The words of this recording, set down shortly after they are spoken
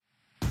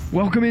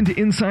Welcome into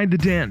Inside the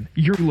Den,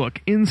 your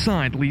look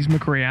inside Lees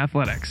McRae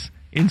Athletics.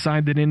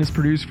 Inside the Den is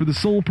produced for the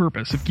sole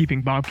purpose of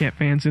keeping Bobcat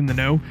fans in the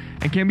know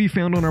and can be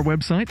found on our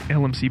website,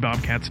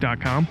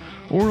 lmcbobcats.com,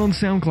 or on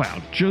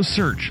SoundCloud. Just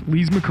search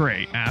Lees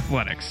McRae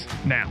Athletics.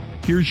 Now,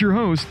 here's your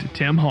host,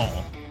 Tim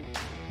Hall.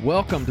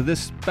 Welcome to this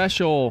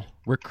special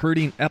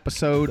recruiting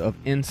episode of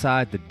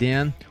Inside the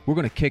Den. We're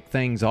going to kick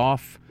things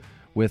off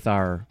with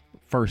our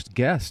first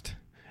guest,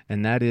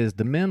 and that is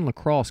the men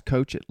lacrosse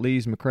coach at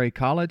Lees McRae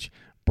College,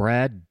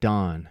 Brad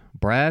Dunn.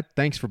 Brad,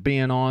 thanks for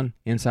being on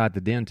Inside the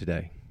Den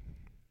today.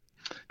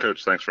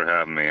 Coach, thanks for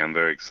having me. I'm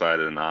very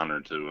excited and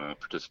honored to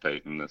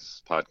participate in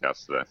this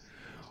podcast today.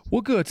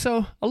 Well, good.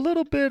 So a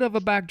little bit of a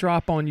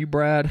backdrop on you,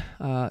 Brad.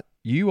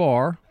 You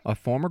are a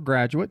former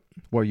graduate,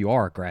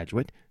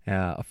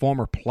 a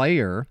former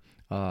player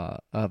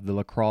of the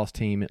lacrosse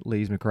team at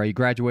Lees McRae. You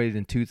graduated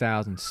in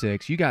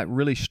 2006. You got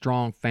really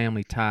strong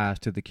family ties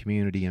to the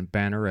community in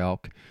Banner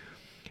Elk.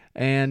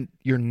 And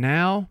you're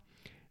now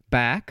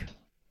back.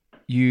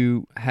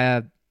 You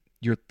had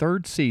your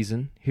third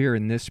season here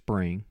in this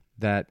spring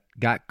that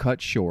got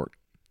cut short,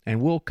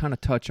 and we'll kind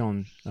of touch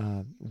on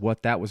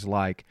what that was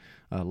like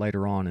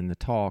later on in the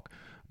talk.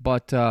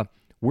 But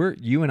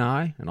you and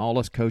I and all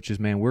us coaches,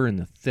 man, we're in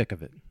the thick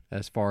of it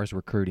as far as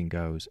recruiting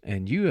goes,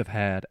 and you have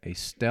had a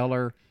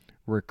stellar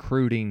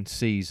recruiting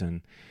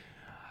season.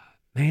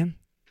 Man,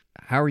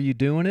 how are you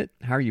doing it?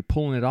 How are you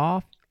pulling it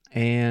off?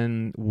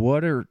 And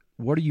what are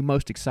you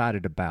most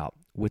excited about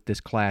with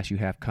this class you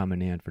have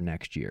coming in for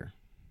next year?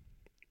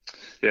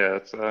 Yeah,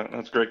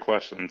 that's great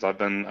questions. I've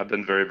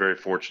been very, very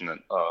fortunate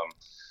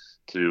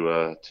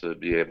to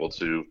be able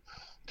to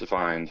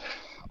find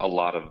a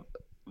lot of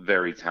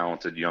very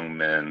talented young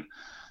men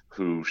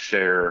who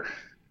share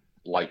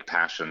like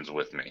passions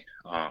with me.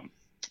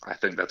 I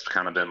think that's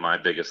kind of been my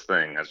biggest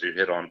thing. As you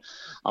hit on,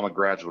 I'm a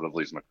graduate of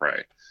Lees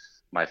McRae.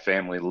 My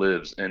family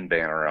lives in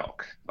Banner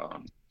Elk,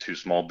 two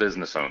small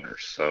business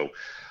owners. So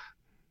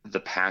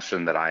the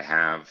passion that I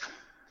have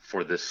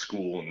for this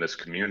school and this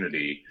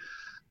community,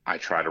 I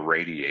try to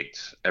radiate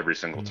every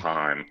single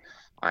time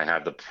I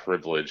have the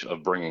privilege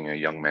of bringing a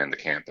young man to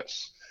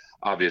campus.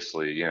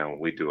 Obviously,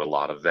 we do a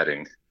lot of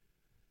vetting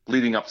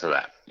leading up to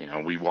that.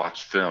 We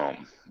watch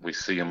film, we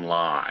see them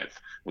live,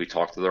 we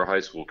talk to their high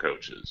school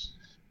coaches,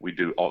 we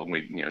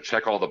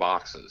check all the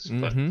boxes.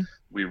 But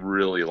we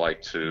really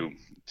like to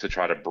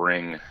try to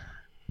bring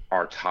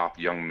our top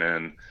young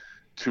men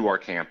to our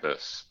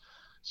campus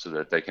so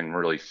that they can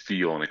really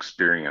feel and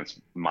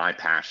experience my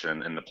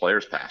passion and the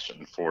players'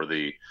 passion for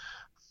the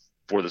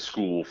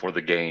school, for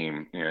the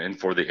game, and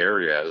for the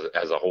area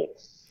as a whole.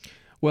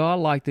 Well, I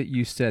like that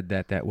you said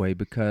that way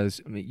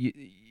because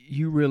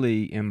you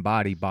really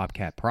embody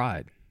Bobcat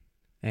pride,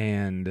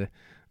 and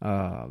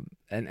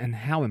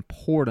how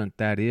important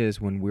that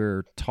is when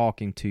we're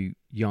talking to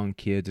young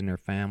kids and their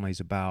families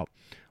about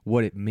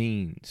what it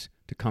means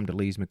to come to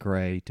Lees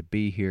McRae, to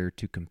be here,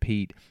 to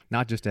compete,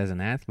 not just as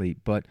an athlete,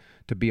 but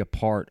to be a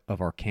part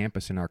of our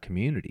campus and our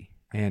community.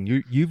 And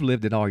you've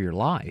lived it all your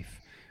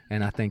life,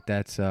 and I think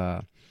that's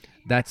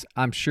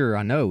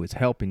I know it's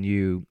helping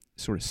you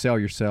sort of sell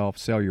yourself,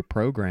 sell your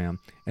program.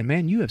 And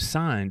man, you have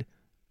signed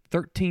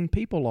 13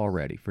 people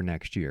already for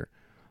next year.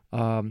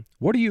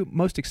 What are you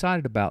most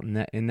excited about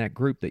in that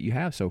group that you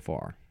have so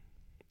far?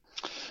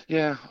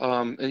 Yeah,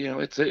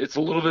 it's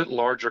a little bit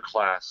larger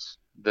class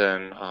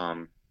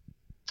than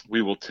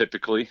we will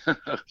typically.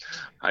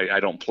 I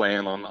don't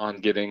plan on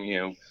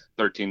getting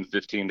 13,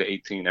 15 to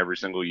 18 every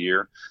single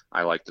year.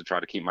 I like to try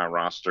to keep my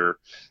roster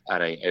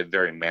at a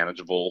very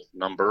manageable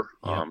number,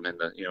 in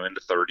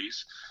the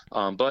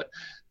 30s. But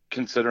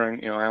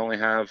considering, I only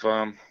have,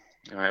 I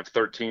have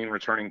 13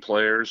 returning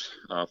players,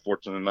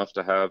 fortunate enough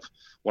to have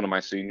one of my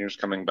seniors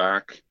coming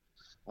back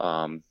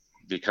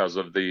because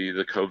of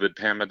the COVID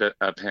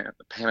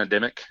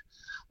pandemic.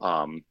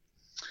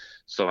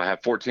 So I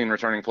have 14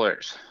 returning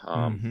players.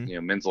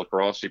 Men's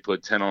lacrosse, you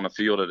put 10 on the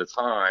field at a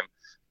time.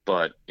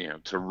 But,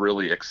 to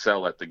really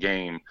excel at the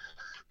game,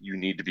 you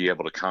need to be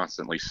able to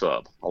constantly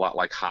sub, a lot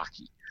like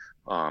hockey.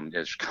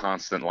 There's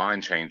constant line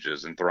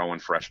changes and throwing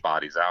fresh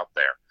bodies out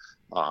there.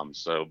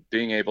 So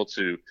being able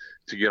to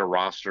get a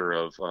roster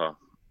of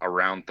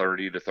around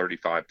 30 to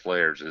 35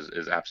 players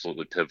is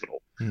absolutely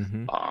pivotal.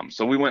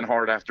 So we went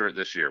hard after it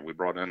this year. We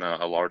brought in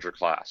a larger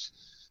class.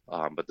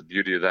 But the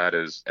beauty of that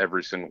is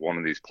every single one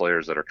of these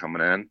players that are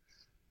coming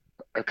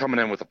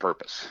in with a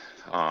purpose.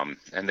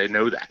 And they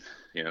know that.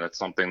 That's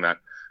something that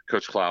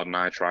Coach Cloud and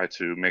I try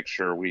to make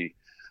sure we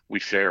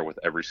share with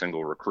every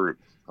single recruit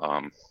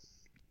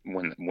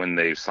when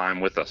they sign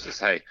with us is,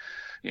 hey,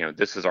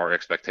 this is our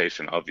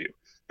expectation of you.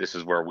 This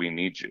is where we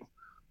need you.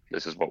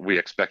 This is what we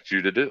expect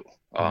you to do.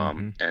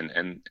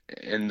 And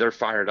they're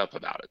fired up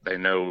about it. They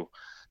know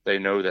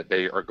that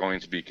they are going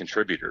to be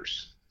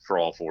contributors for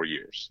all 4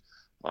 years.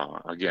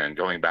 Again,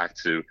 going back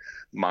to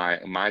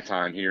my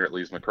time here at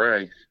Lees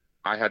McRae,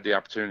 I had the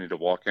opportunity to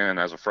walk in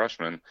as a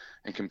freshman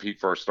and compete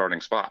for a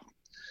starting spot.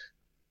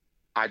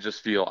 I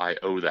just feel I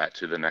owe that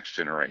to the next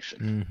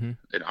generation,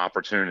 an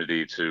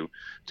opportunity to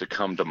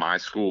come to my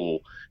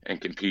school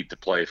and compete to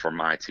play for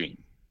my team.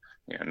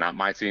 not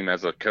my team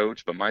as a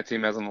coach, but my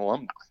team as an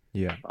alumni.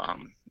 Yeah.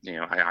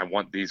 I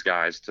want these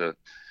guys to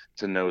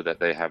know that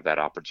they have that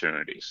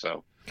opportunity.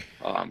 So,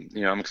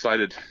 I'm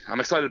excited. I'm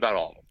excited about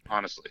all of them,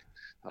 honestly.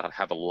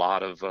 Have a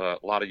lot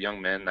of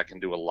young men that can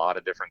do a lot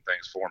of different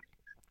things for me.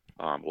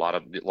 A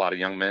lot of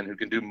young men who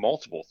can do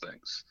multiple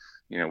things.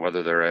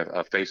 Whether they're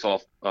a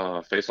face-off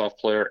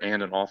player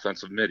and an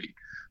offensive midi,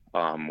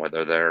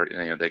 whether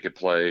they could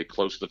play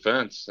close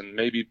defense and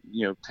maybe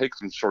take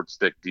some short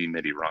stick D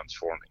midi runs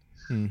for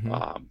me.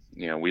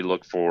 Mm-hmm. We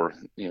look for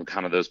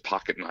kind of those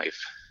pocket knife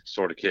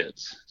sort of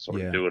kids,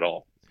 sort of do it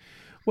all.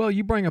 Well,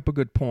 you bring up a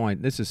good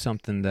point. This is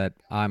something that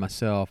I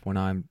myself, when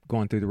I'm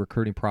going through the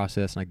recruiting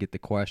process and I get the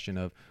question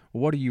of,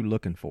 what are you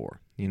looking for?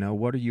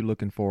 What are you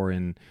looking for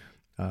in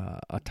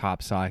a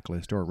top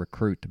cyclist or a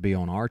recruit to be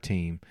on our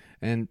team?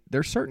 And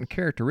there's certain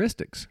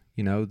characteristics,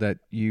 that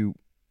you're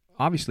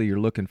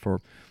looking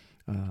for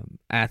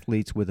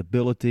athletes with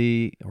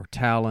ability or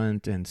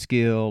talent and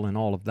skill and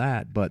all of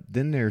that. But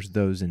then there's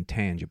those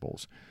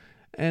intangibles.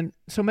 And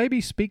so maybe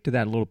speak to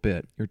that a little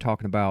bit. You're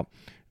talking about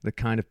the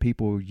kind of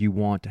people you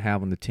want to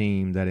have on the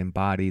team that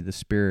embody the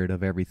spirit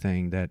of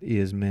everything that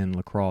is men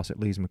lacrosse at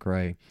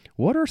Lees-McRae.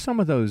 What are some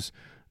of those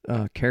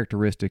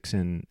characteristics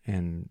and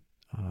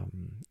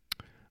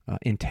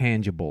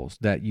intangibles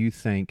that you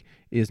think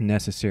is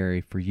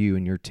necessary for you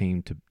and your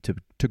team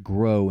to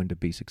grow and to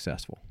be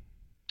successful?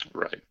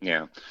 Right.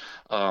 Yeah.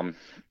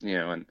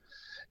 And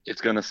it's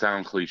going to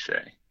sound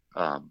cliche,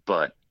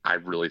 but I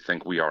really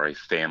think we are a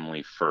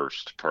family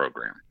first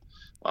program.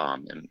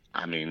 And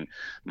I mean,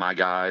 my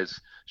guys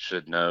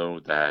should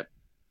know that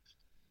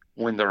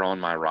when they're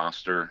on my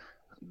roster,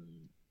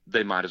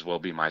 they might as well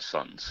be my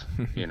sons.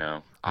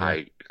 Yeah.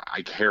 I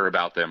care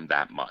about them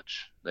that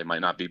much. They might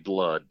not be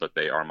blood, but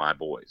they are my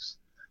boys.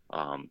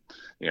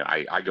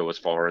 I go as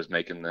far as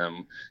making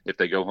them, if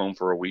they go home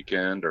for a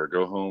weekend or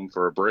go home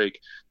for a break,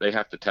 they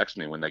have to text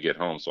me when they get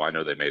home so I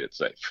know they made it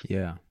safe.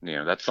 Yeah.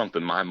 That's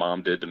something my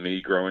mom did to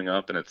me growing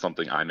up, and it's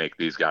something I make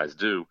these guys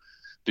do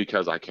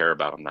because I care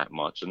about them that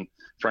much. And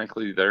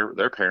frankly,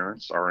 their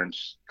parents are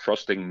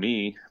trusting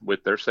me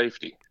with their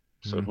safety.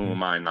 So who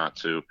am I not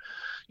to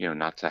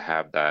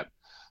have that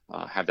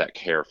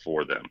care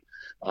for them?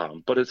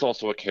 But it's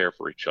also a care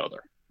for each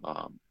other.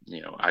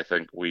 I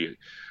think we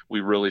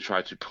really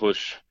try to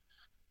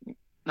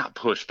not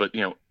push, but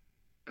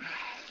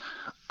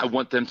I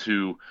want them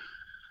to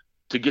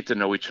get to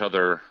know each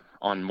other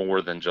on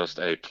more than just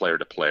a player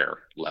to player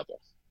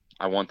level.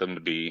 I want them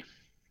to be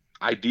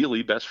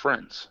ideally best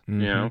friends.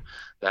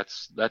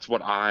 That's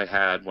what I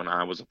had when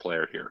I was a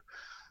player here.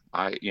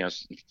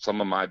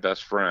 Some of my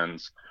best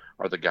friends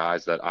are the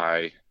guys that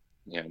I,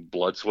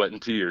 blood, sweat,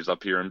 and tears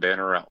up here in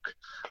Banner Elk.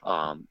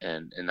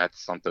 And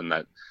that's something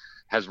that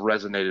has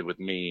resonated with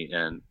me,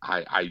 and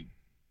I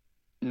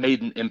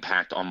made an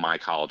impact on my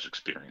college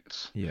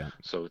experience. Yeah.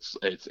 So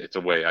it's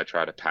a way I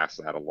try to pass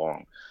that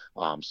along.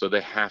 So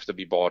they have to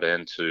be bought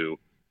into,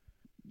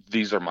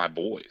 these are my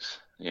boys.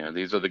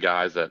 These are the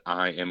guys that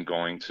I am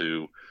going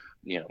to,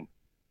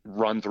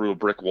 run through a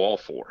brick wall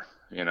for.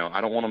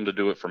 I don't want them to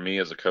do it for me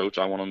as a coach.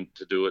 I want them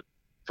to do it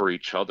for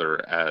each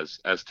other as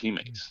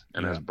teammates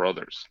and as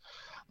brothers.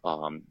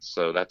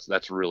 So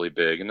that's really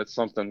big. And it's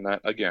something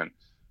that, again,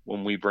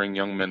 when we bring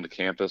young men to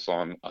campus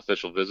on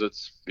official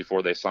visits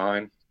before they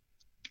sign,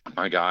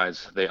 my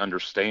guys, they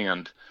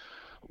understand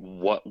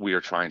what we are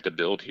trying to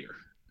build here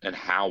and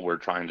how we're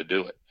trying to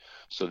do it.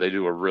 So they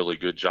do a really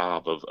good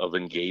job of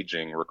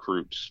engaging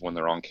recruits when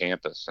they're on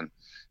campus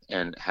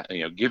and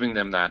giving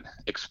them that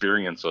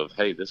experience of,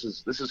 hey, this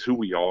is who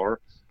we are,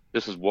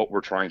 this is what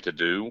we're trying to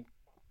do,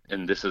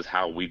 and this is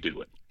how we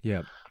do it.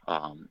 Yeah.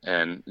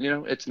 And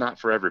it's not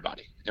for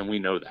everybody, and we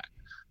know that.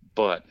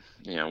 But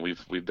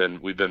we've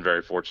been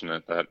very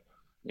fortunate that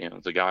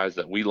the guys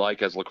that we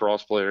like as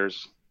lacrosse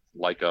players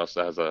like us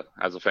as a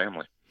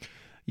family.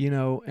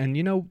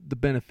 The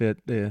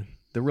benefit, the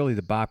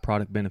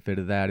byproduct benefit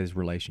of that is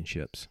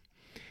relationships.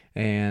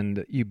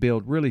 And you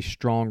build really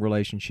strong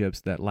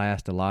relationships that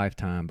last a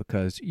lifetime,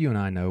 because you and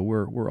I know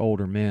we're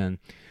older men,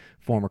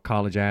 former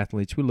college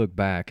athletes. We look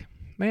back,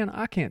 man,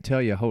 I can't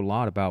tell you a whole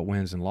lot about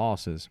wins and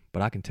losses,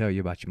 but I can tell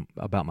you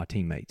about my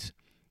teammates.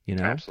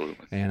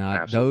 Absolutely. And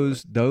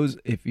Absolutely. those,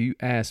 if you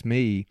ask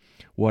me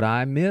what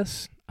I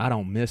miss, I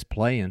don't miss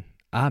playing.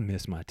 I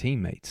miss my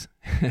teammates.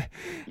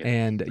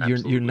 And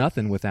you're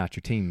nothing without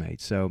your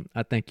teammates. So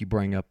I think you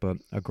bring up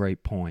a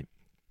great point.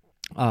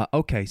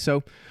 Okay,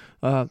 so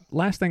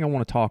last thing I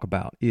want to talk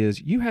about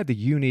is you had the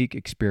unique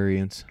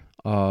experience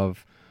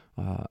of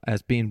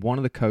as being one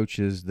of the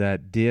coaches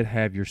that did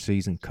have your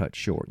season cut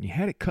short. And you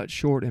had it cut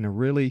short in a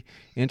really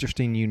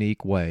interesting,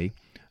 unique way.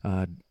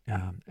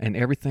 And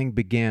everything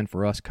began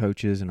for us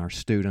coaches and our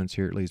students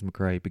here at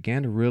Lees-McRae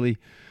began to really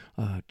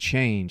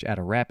change at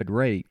a rapid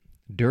rate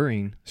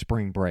during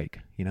spring break,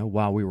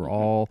 while we were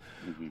all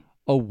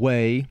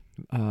away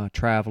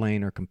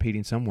traveling or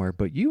competing somewhere.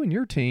 But you and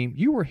your team,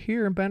 you were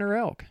here in Banner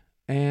Elk.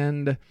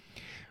 And,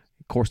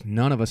 of course,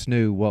 none of us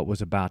knew what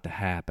was about to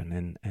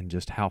happen and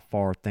just how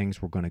far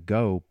things were going to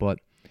go. But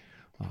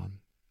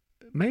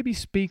maybe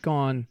speak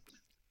on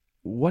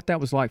what that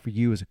was like for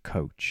you as a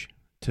coach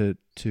to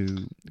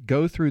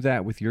go through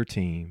that with your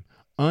team,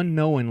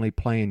 unknowingly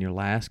playing your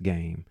last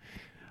game.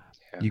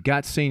 Yeah. You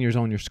got seniors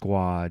on your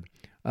squad,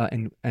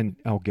 and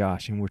oh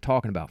gosh, and we're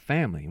talking about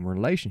family and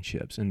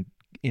relationships and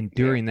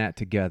enduring that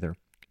together.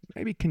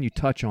 Maybe can you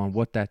touch on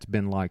what that's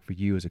been like for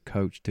you as a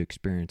coach to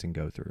experience and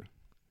go through?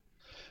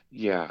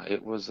 Yeah,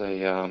 it was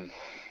a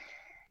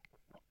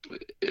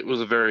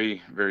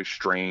very, very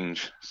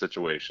strange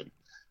situation.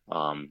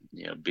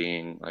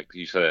 Being like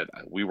you said,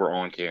 we were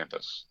on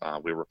campus.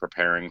 We were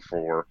preparing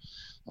for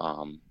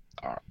um,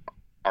 our,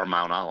 our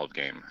Mount Olive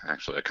game,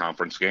 actually a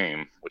conference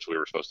game, which we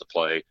were supposed to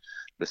play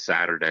the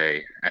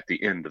Saturday at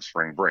the end of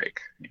spring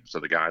break. So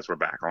the guys were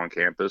back on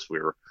campus. We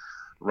were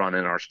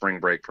running our spring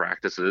break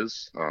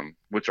practices,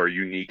 which are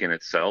unique in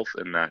itself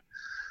in that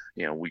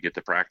we get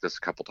to practice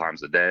a couple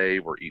times a day.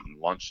 We're eating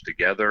lunch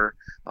together,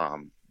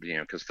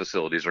 because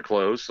facilities are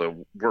closed.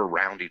 So we're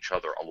around each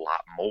other a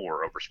lot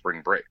more over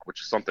spring break,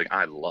 which is something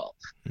I love.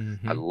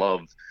 Mm-hmm. I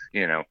love,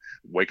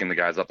 waking the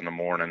guys up in the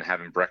morning,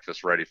 having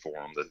breakfast ready for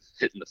them, then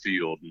hitting the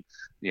field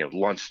and,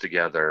 lunch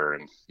together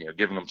and,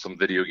 giving them some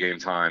video game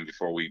time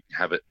before we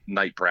have it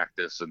night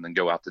practice and then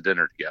go out to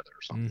dinner together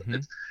or something.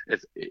 Mm-hmm.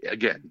 It's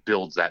again,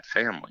 builds that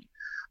family.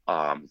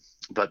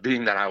 But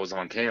being that I was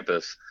on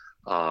campus,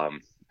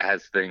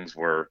 as things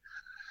were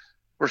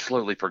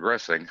slowly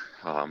progressing,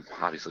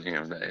 obviously,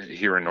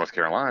 here in North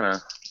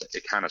Carolina,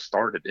 it kind of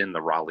started in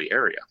the Raleigh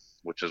area,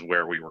 which is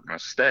where we were going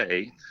to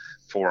stay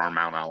for our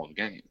Mount Olive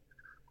game.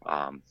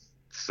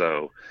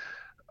 So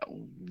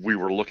we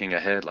were looking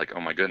ahead like, oh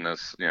my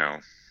goodness,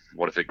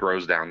 what if it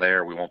grows down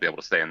there? We won't be able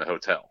to stay in the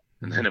hotel.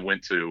 And then it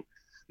went to,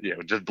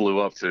 just blew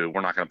up to,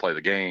 we're not going to play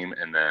the game,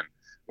 and then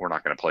we're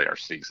not going to play our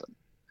season.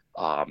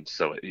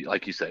 So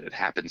like you said, it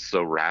happened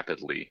so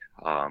rapidly.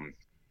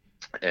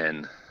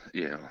 And,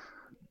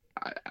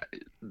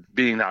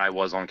 being that I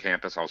was on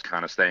campus, I was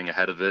kind of staying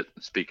ahead of it,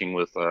 speaking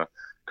with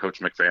Coach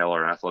McPhail,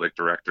 our athletic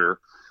director,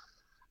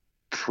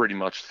 pretty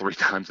much 3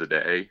 times a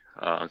day,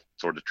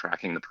 sort of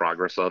tracking the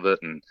progress of it.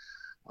 And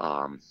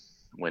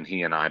when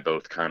he and I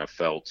both kind of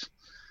felt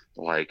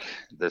like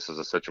this is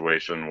a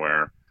situation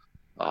where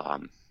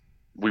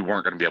we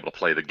weren't going to be able to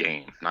play the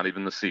game, not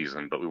even the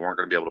season, but we weren't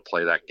going to be able to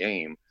play that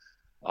game,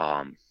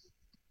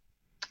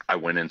 I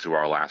went into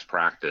our last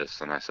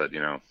practice and I said,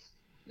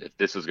 if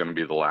this is going to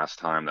be the last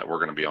time that we're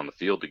going to be on the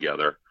field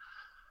together,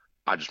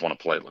 I just want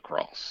to play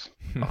lacrosse.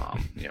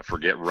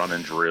 Forget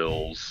running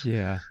drills.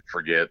 Yeah.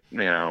 Forget,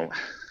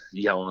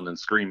 yelling and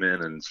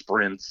screaming and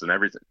sprints and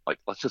everything. Like,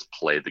 let's just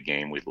play the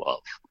game we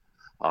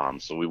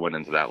love. So we went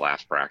into that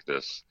last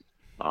practice.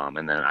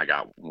 And then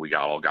we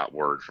all got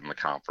word from the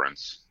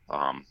conference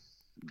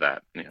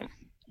that,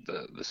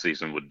 the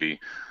season would be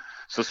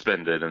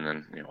suspended and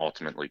then,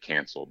 ultimately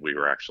canceled. We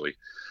were actually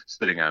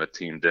sitting at a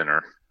team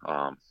dinner,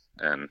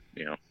 and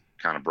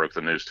kind of broke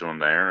the news to him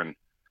there, and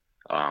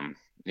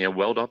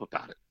welled up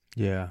about it.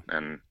 Yeah.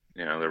 And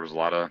there was a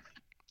lot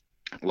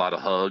of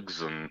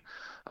hugs, and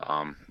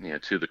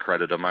to the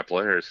credit of my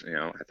players,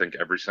 I think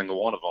every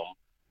single one of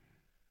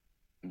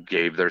them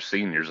gave their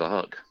seniors a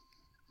hug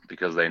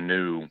because they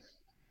knew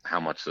how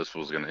much this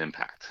was going to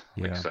impact.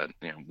 Like I said,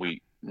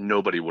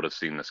 nobody would have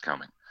seen this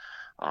coming.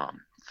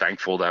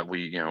 Thankful that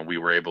we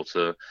were able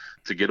to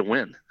get a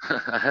win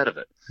ahead of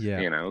it.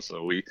 Yeah.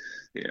 So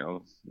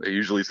they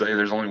usually say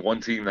there's only one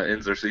team that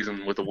ends their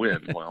season with a win.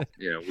 Well,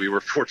 we were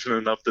fortunate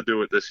enough to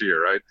do it this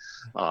year, right?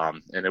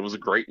 And it was a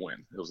great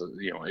win.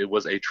 It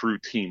was a true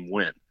team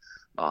win.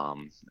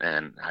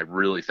 And I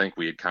really think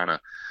we had kind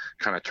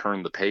of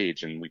turned the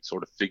page, and we'd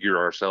sort of figured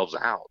ourselves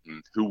out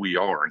and who we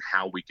are and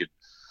how we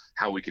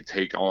could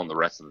take on the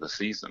rest of the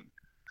season.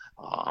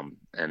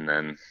 And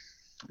then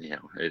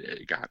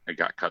it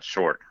got cut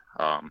short.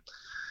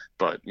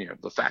 But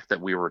the fact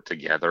that we were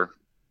together,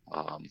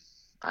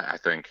 I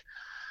think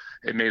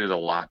it made it a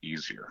lot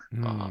easier.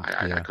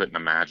 I couldn't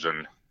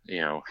imagine,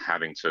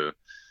 having to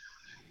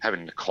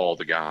call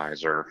the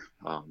guys or,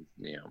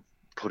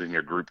 put in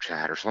your group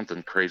chat or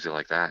something crazy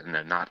like that, and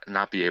then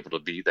not be able to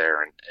be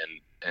there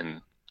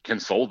and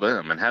console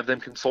them and have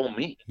them console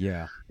me.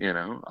 Yeah.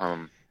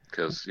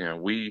 Because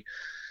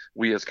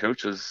we as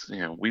coaches,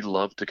 we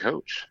love to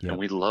coach and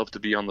we love to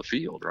be on the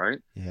field, right?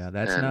 Yeah,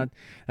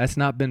 that's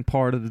not been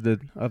part of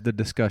the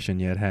discussion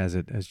yet, has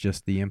it? As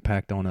just the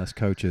impact on us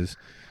coaches,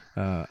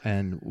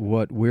 and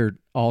what we're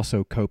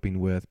also coping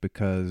with,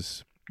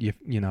 because I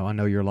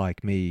know you're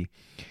like me.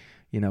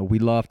 We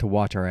love to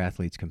watch our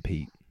athletes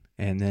compete,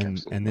 and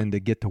then to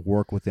get to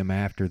work with them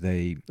after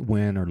they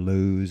win or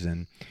lose,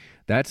 and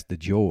that's the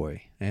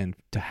joy, and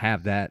to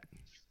have that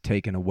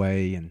taken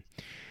away, and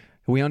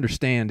we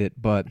understand it,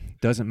 but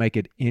doesn't make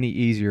it any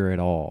easier at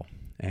all.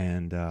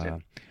 And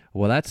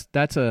well,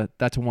 that's a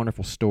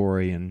wonderful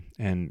story, and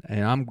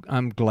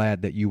I'm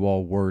glad that you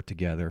all were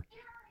together.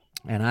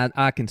 And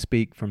I can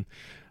speak from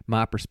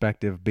my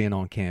perspective, being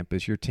on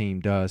campus. Your team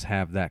does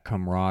have that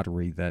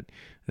camaraderie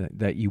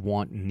that you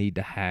want and need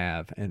to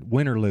have, and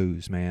win or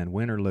lose,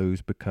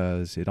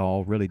 because it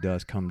all really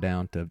does come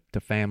down to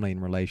family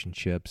and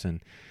relationships.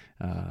 And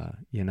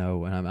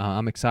And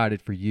I'm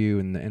excited for you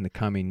in the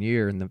coming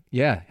year. And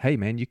hey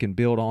man, you can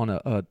build on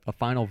a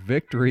final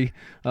victory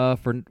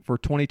for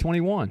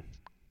 2021.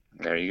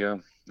 There you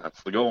go.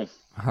 That's the goal.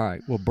 All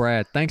right. Well,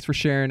 Brad, thanks for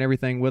sharing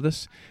everything with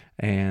us,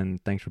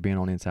 and thanks for being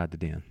on Inside the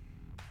Den.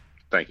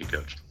 Thank you,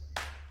 Coach.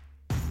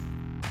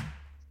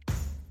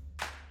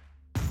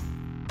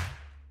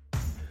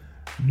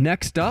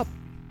 Next up,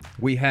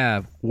 we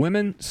have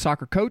women's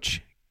soccer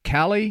coach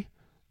Callie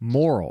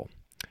Morrill.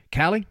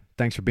 Callie,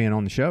 thanks for being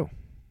on the show.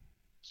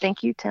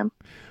 Thank you, Tim.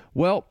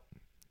 Well,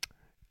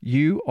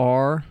 you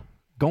are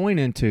going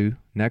into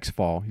next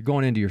fall. You're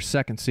going into your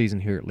second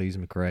season here at Lees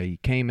McRae. You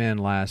came in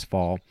last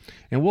fall,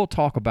 and we'll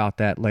talk about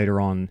that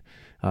later on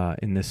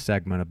in this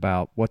segment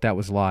about what that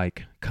was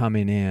like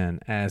coming in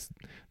as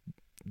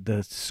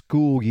the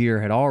school year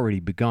had already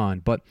begun.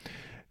 But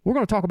we're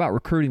going to talk about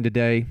recruiting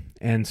today,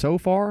 and so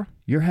far,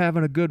 you're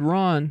having a good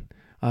run.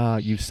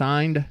 You've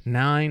signed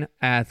 9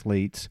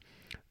 athletes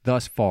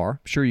thus far. I'm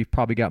sure you've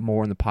probably got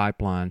more in the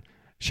pipeline.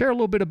 Share a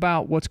little bit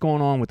about what's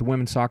going on with the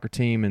women's soccer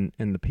team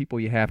and the people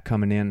you have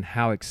coming in,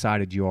 how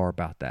excited you are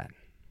about that.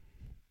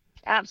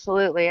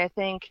 Absolutely. I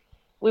think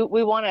we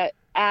want to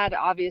add,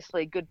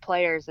 obviously, good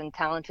players and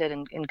talented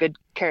and good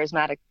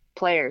charismatic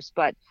players,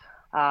 but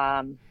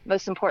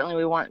most importantly,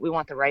 we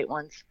want the right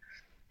ones.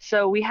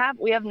 So we have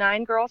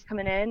 9 girls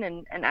coming in,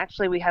 and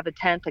actually we have a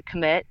 10th, a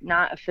commit,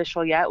 not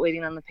official yet,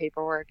 waiting on the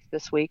paperwork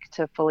this week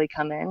to fully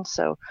come in.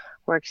 So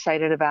we're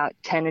excited about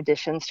 10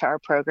 additions to our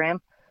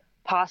program,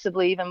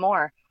 possibly even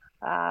more.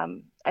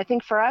 I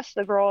think for us,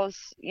 the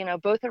girls,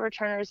 both the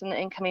returners and the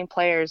incoming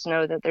players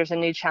know that there's a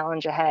new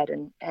challenge ahead,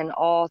 and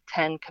all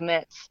 10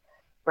 commits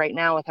right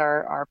now with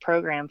our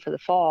program for the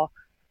fall,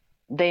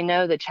 they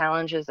know the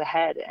challenge is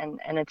ahead, and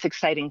it's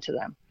exciting to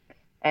them.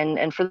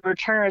 And for the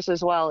returners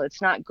as well,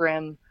 it's not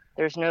grim.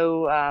 There's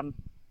no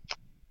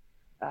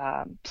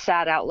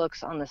sad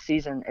outlooks on the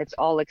season. It's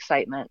all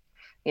excitement,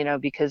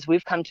 because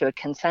we've come to a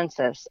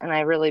consensus, and I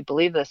really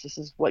believe this. This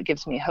is what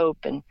gives me hope,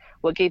 and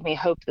what gave me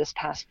hope this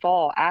past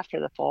fall, after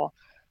the fall,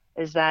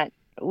 is that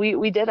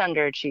we did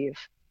underachieve.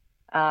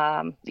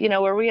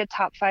 Were we a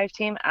top 5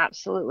 team?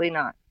 Absolutely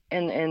not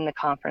in the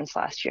conference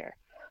last year.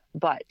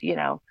 But,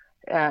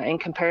 in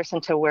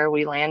comparison to where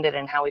we landed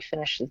and how we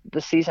finished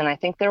the season, I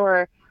think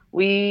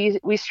we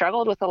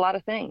struggled with a lot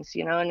of things,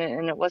 and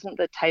it wasn't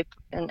the type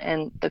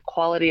and the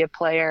quality of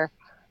player.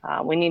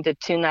 We need to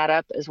tune that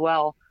up as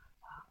well,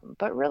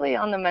 but really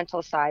on the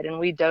mental side. And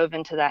we dove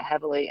into that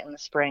heavily in the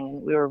spring,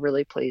 and we were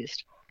really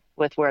pleased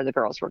with where the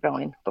girls were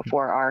going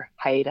before our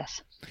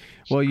hiatus.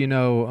 Well,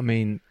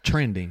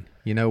 trending,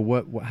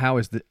 how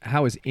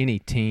is any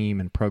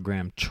team and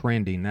program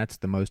trending? That's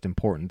the most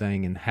important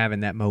thing, and having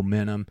that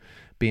momentum,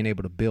 being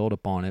able to build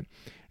upon it.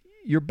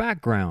 Your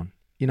background,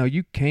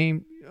 you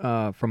came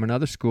from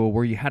another school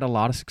where you had a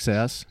lot of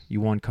success. You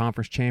won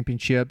conference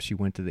championships. You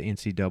went to the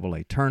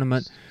NCAA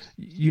tournament.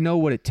 You know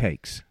what it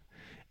takes,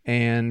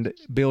 and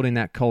building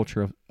that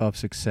culture of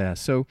success.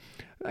 So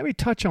let me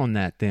touch on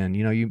that then.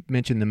 You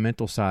mentioned the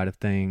mental side of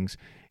things.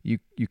 You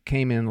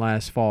came in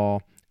last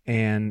fall,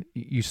 and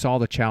you saw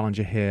the challenge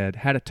ahead,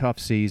 had a tough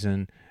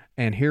season,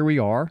 and here we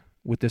are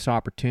with this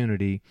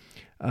opportunity.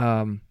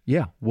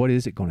 What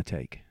is it going to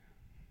take?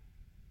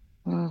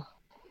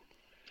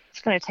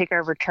 It's going to take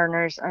our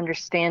returners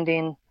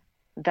understanding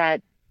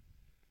that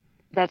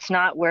that's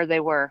not where they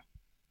were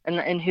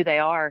and who they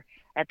are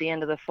at the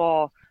end of the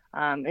fall.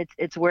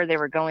 It's where they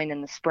were going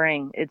in the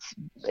spring.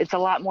 It's a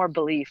lot more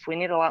belief. We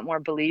need a lot more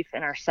belief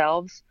in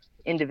ourselves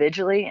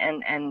individually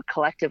and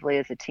collectively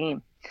as a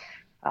team.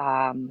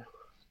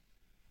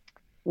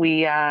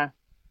 We're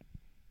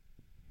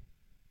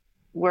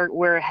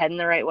heading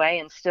the right way,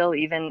 and still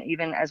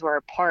even as we're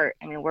apart,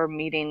 we're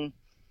meeting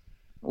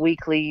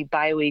weekly,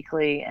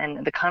 bi-weekly,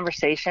 and the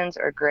conversations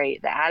are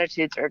great. The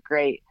attitudes are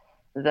great.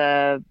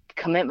 The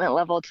commitment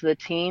level to the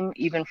team,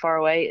 even far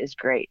away, is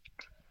great.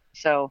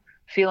 So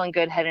feeling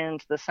good heading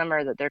into the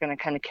summer that they're going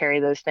to kind of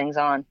carry those things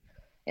on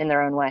in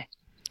their own way.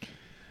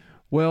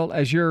 Well,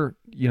 as you're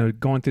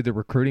going through the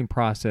recruiting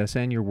process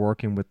and you're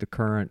working with the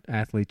current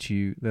athletes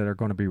that are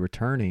going to be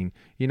returning,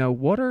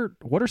 what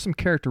are some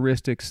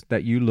characteristics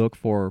that you look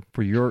for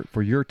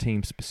your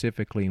team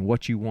specifically, and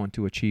what you want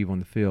to achieve on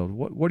the field?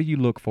 What do you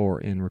look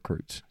for in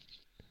recruits?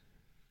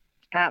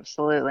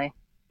 Absolutely.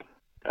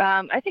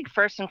 I think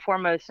first and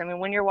foremost,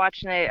 when you're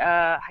watching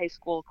a high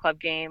school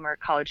club game or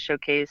college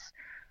showcase,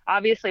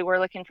 obviously we're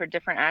looking for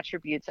different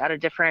attributes out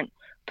of different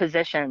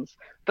positions,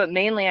 but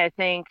mainly I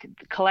think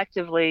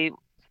collectively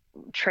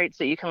traits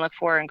that you can look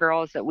for in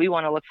girls that we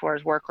want to look for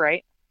is work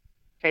rate.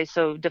 Okay,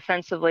 so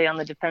defensively, on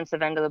the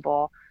defensive end of the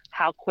ball,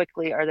 how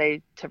quickly are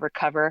they to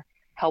recover,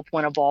 help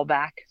win a ball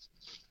back?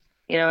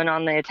 And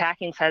on the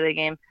attacking side of the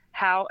game,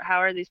 how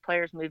are these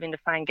players moving to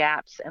find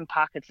gaps and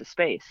pockets of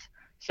space?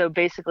 So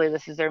basically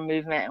this is their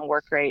movement and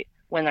work rate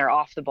when they're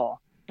off the ball,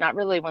 not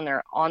really when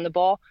they're on the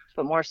ball,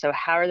 but more so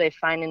how are they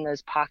finding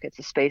those pockets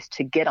of space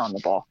to get on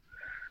the ball?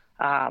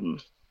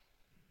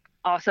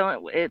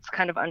 Also, it's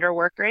kind of under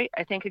work rate.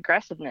 I think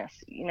aggressiveness,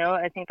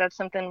 I think that's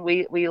something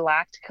we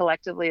lacked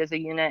collectively as a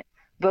unit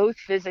both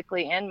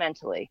physically and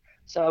mentally.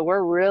 So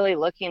we're really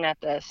looking at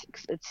this.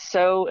 It's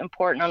so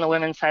important on the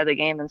women's side of the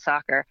game in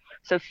soccer.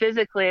 So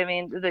physically, I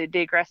mean, the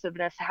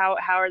aggressiveness, how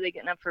are they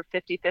getting up for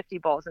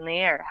 50-50 balls in the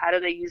air? How do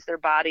they use their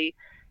body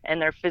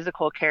and their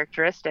physical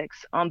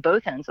characteristics on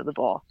both ends of the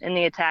ball, in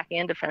the attack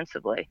and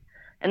defensively?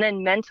 And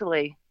then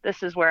mentally,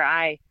 this is where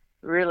I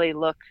really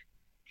look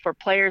for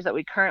players that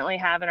we currently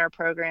have in our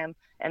program,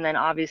 and then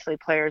obviously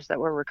players that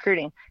we're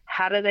recruiting.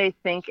 How do they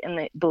think and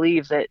they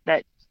believe that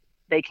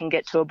they can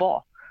get to a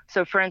ball?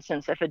 So for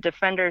instance, if a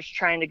defender is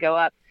trying to go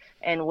up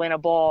and win a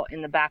ball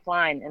in the back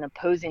line, an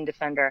opposing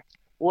defender,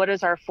 what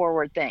does our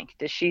forward think?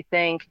 Does she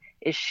think,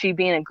 is she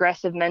being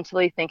aggressive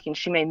mentally, thinking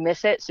she may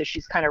miss it, so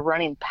she's kind of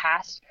running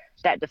past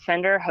that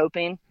defender,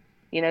 hoping,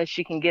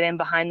 she can get in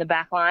behind the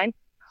back line?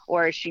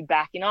 Or is she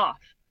backing off?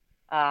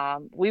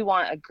 We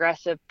want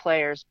aggressive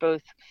players,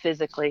 both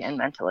physically and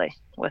mentally,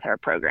 with our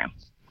program.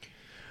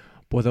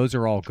 Boy, those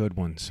are all good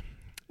ones.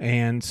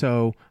 And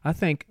so I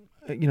think,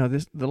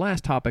 the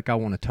last topic I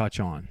want to touch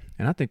on,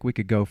 and I think we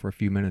could go for a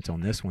few minutes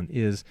on this one,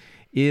 is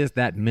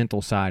that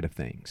mental side of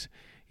things.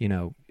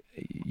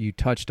 You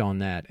touched on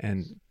that,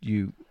 and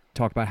you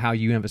talked about how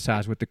you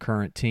emphasize with the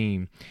current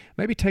team.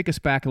 Maybe take us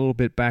back a little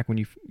bit back when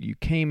you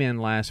came in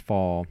last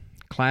fall,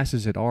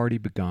 classes had already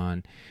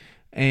begun,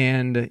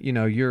 and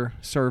you're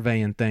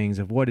surveying things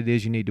of what it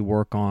is you need to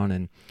work on,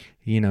 and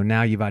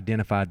now you've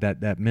identified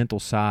that mental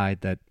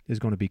side that is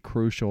going to be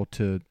crucial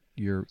to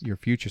your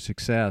future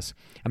success.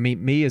 I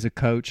mean, me as a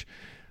coach,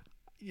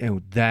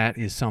 that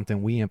is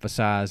something we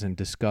emphasize and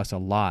discuss a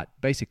lot,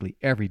 basically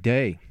every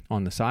day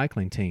on the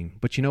cycling team.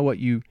 But you know what?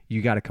 You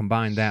got to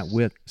combine that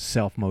with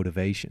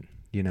self-motivation,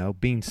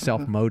 being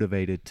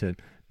self-motivated to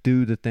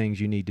do the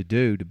things you need to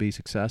do to be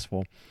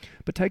successful.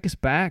 But take us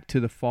back to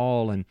the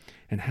fall and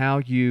how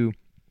you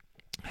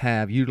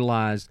have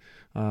utilized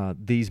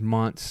these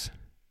months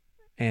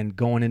and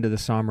going into the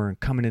summer and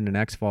coming into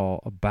next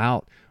fall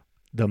about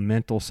the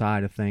mental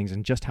side of things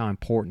and just how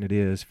important it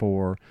is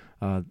for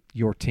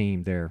your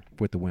team there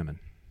with the women.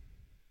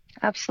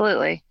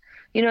 Absolutely.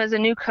 As a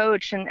new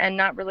coach and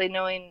not really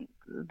knowing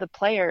the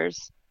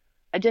players,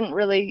 I didn't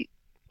really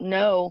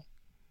know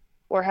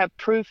or have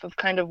proof of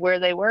kind of where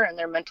they were in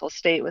their mental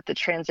state with the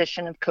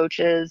transition of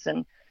coaches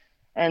and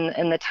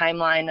the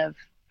timeline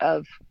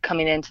of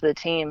coming into the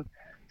team.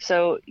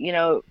 So,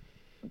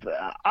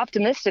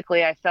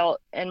 optimistically, I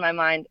felt in my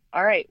mind,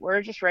 all right,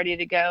 we're just ready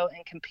to go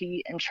and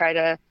compete and try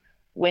to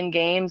win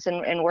games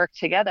and work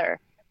together.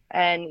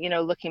 And,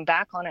 looking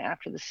back on it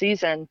after the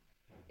season,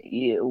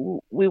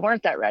 we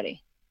weren't that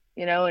ready,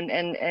 and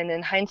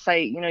in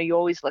hindsight, you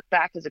always look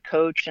back as a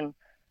coach and,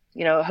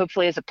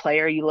 hopefully as a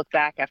player, you look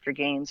back after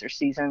games or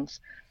seasons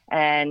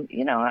and,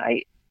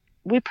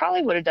 we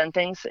probably would have done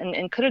things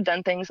and could have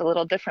done things a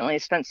little differently,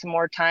 spent some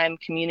more time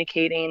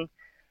communicating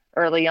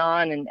early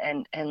on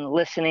and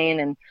listening.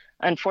 And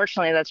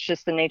unfortunately, that's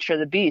just the nature of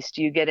the beast.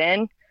 You get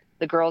in,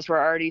 the girls were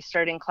already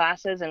starting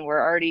classes and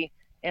we're already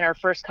in our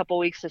first couple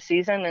weeks of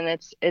season, and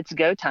it's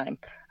go time.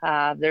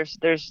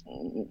 There's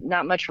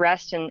not much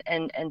rest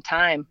and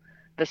time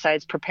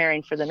besides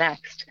preparing for the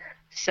next.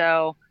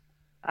 So,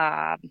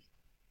 in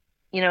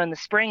the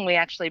spring, we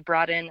actually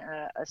brought in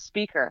a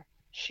speaker.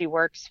 She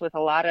works with a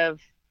lot of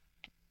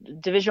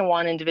Division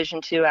I and Division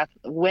II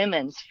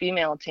women's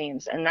female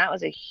teams, and that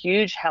was a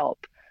huge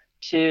help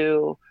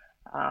to,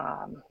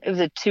 it was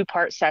a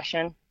 2-part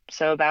session.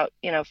 So about,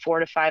 4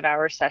 to 5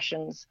 hour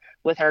sessions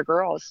with our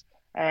girls.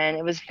 And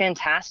it was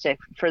fantastic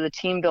for the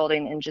team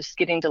building and just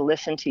getting to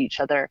listen to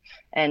each other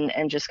and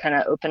just kind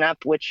of open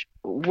up, which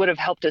would have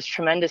helped us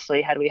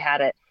tremendously had we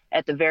had it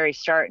at the very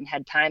start and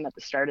had time at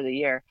the start of the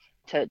year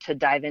to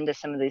dive into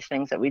some of these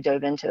things that we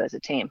dove into as a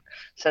team.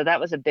 So that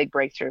was a big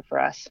breakthrough for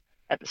us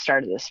at the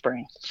start of this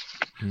spring.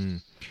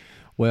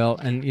 Well,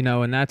 and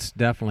and that's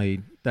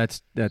definitely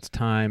that's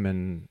time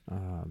and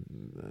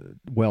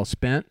well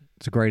spent.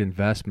 It's a great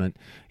investment.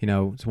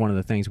 It's one of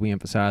the things we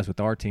emphasize with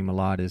our team a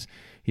lot is,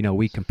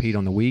 we compete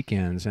on the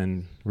weekends,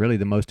 and really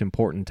the most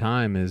important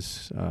time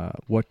is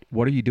what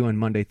are you doing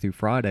Monday through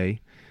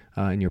Friday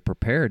in your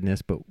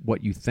preparedness, but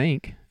what you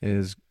think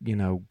is,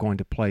 going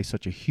to play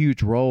such a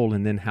huge role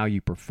in then how you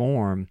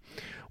perform.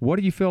 What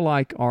do you feel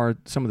like are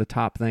some of the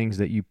top things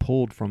that you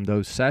pulled from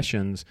those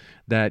sessions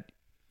that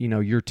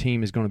your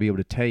team is going to be able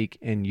to take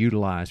and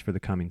utilize for the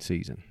coming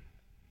season?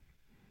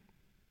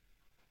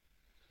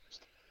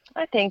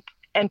 I think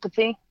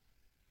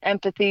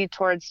empathy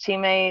towards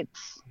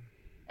teammates,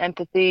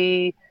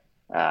 empathy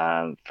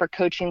for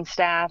coaching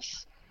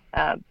staffs,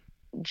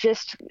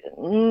 just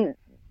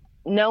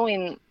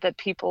knowing that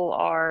people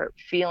are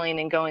feeling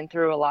and going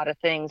through a lot of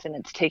things, and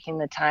it's taking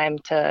the time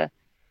to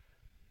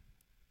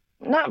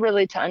not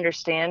really to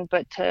understand,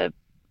 but to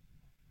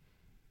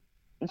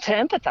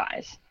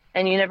empathize.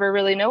 And you never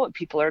really know what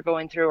people are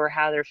going through or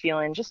how they're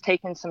feeling. Just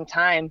taking some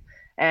time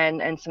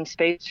and some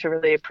space to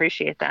really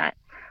appreciate that.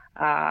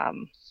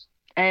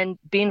 And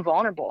being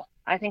vulnerable.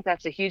 I think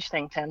that's a huge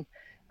thing, Tim.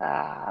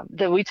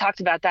 That we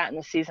talked about that in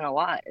the season a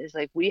lot, is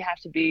like we have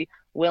to be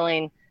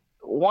willing,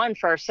 one,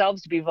 for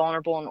ourselves to be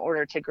vulnerable in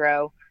order to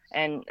grow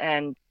and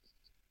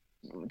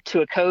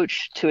to a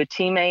coach, to a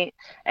teammate.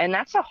 And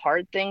that's a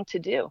hard thing to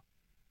do.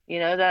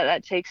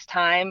 That takes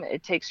time.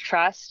 It takes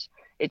trust.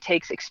 It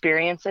takes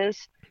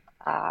experiences.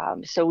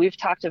 So we've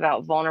talked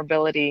about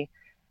vulnerability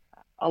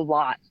a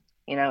lot,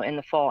 in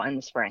the fall and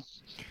the spring.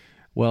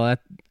 Well,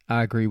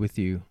 I agree with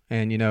you.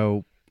 And,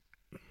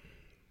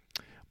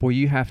 boy,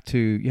 you have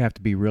to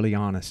be really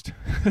honest.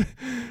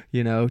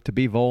 To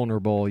be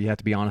vulnerable, you have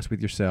to be honest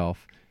with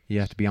yourself. You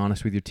have to be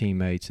honest with your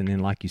teammates. And then,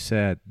 like you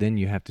said, then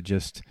you have to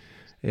just,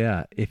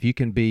 if you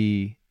can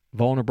be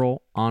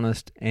vulnerable,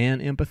 honest,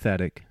 and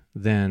empathetic,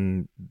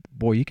 then,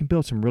 boy, you can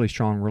build some really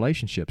strong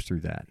relationships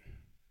through that.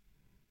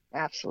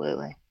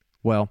 Absolutely.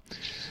 Well,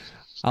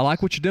 I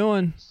like what you're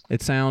doing.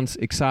 It sounds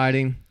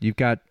exciting. You've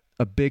got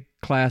a big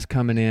class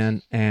coming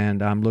in,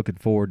 and I'm looking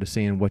forward to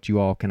seeing what you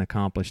all can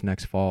accomplish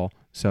next fall.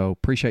 So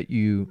appreciate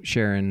you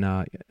sharing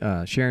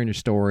your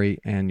story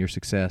and your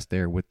success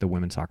there with the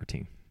women's soccer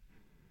team.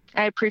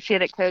 I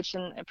appreciate it, Coach,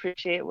 and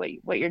appreciate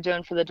what you're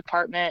doing for the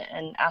department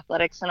and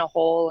athletics in a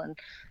whole,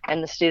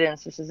 and the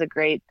students. This is a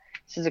great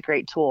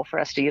tool for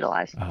us to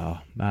utilize.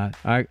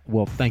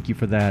 Well, thank you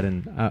for that,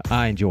 and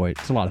I enjoy it.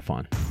 It's a lot of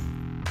fun.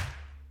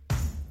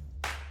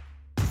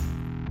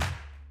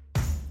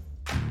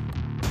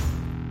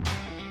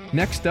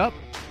 Next up,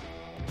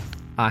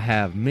 I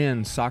have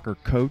men's soccer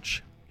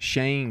coach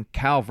Shane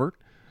Calvert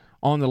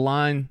on the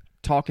line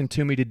talking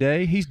to me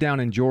today. He's down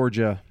in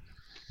Georgia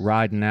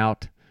riding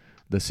out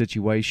the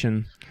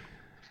situation.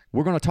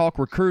 We're going to talk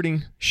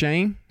recruiting.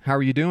 Shane, how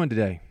are you doing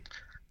today?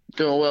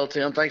 Doing well,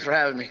 Tim. Thanks for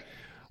having me.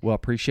 Well,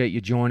 appreciate you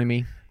joining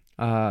me.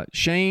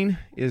 Shane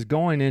is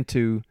going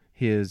into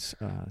his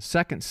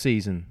second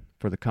season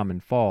for the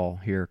coming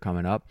fall here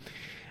coming up.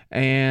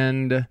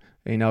 And,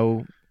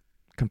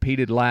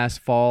 competed last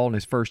fall in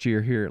his first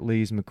year here at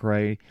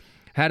Lees-McRae.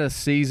 Had a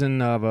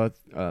season of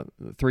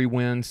 3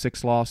 wins,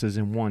 6 losses,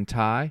 and 1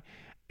 tie.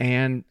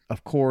 And,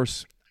 of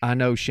course, I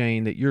know,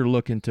 Shane, that you're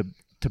looking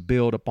to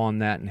build upon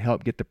that and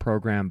help get the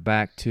program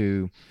back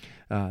to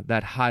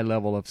that high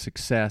level of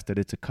success that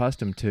it's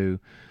accustomed to.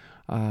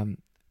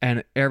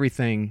 And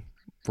everything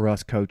for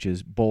us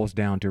coaches boils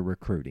down to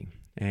recruiting.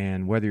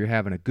 And whether you're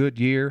having a good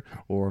year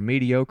or a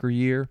mediocre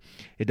year,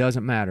 it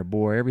doesn't matter.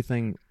 Boy,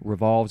 everything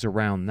revolves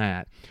around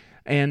that.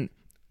 And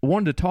I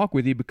wanted to talk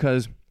with you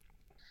because,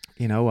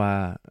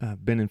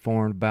 I've been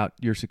informed about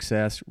your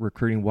success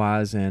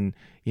recruiting-wise. And,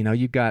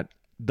 you've got,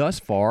 thus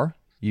far,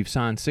 you've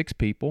signed 6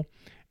 people.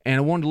 And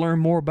I wanted to learn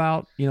more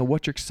about,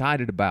 what you're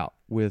excited about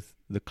with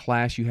the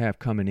class you have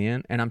coming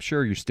in. And I'm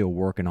sure you're still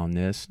working on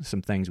this,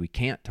 some things we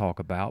can't talk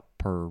about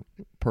per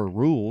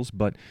rules,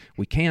 but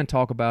we can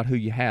talk about who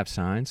you have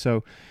signed.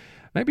 So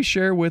maybe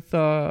share with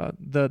the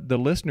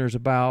listeners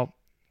about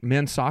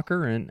men's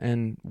soccer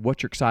and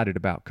what you're excited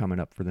about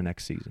coming up for the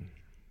next season.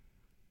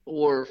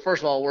 Well,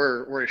 first of all,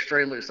 we're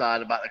extremely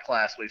excited about the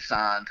class we've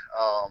signed.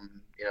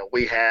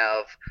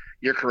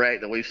 You're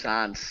correct that we've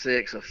signed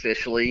 6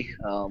 officially.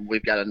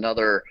 We've got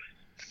another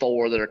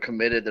 4 that are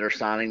committed that are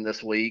signing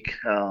this week.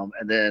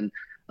 And then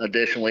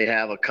additionally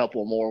have a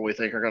couple more we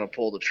think are going to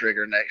pull the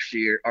trigger next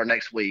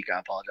week. I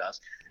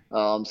apologize.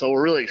 So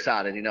we're really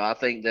excited. I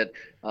think that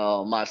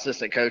my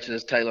assistant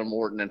coaches, Taylor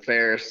Morton and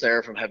Ferris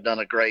Seraphim, have done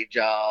a great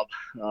job.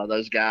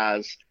 Those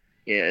guys,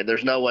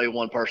 there's no way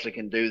one person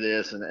can do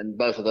this. And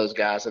both of those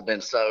guys have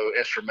been so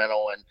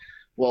instrumental in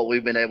what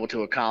we've been able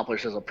to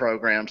accomplish as a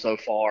program so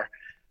far.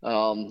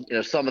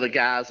 Some of the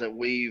guys that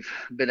we've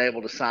been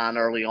able to sign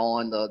early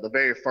on, the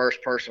very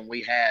first person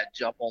we had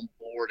jump on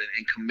board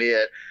and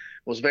commit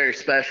was very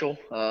special.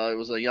 It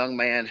was a young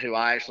man who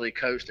I actually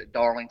coached at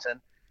Darlington.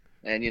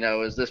 And,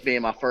 as this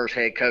being my first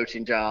head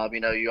coaching job,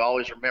 you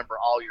always remember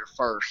all your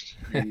first.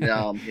 And,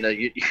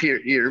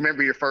 you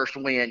remember your first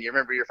win. You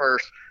remember your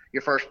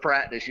first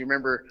practice. You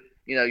remember,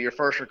 your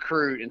first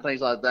recruit and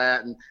things like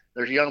that. And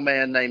there's a young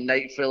man named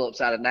Nate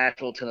Phillips out of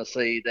Nashville,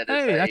 Tennessee.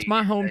 That's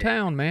my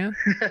hometown, man.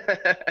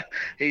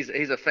 He's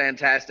a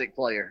fantastic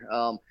player.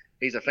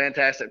 He's a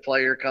fantastic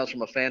player, comes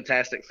from a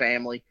fantastic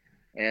family.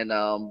 And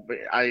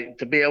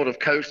to be able to have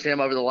coached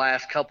him over the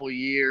last couple of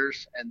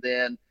years and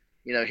then,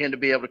 him to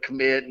be able to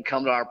commit and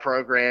come to our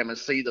program and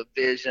see the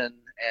vision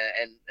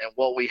and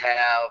what we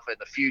have and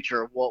the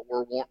future of what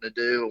we're wanting to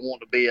do and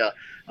wanting to be a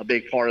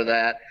big part of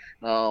that.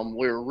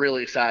 We were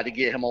really excited to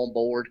get him on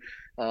board.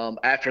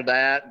 After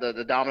that,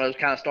 the dominoes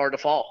kind of started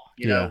to fall.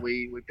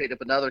 We picked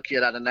up another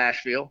kid out of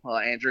Nashville,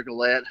 Andrew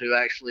Gillette, who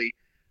actually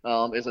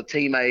is a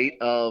teammate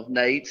of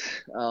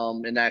Nate's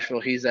in Nashville.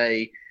 He's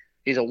a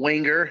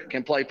winger,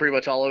 can play pretty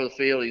much all over the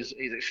field. He's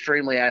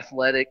extremely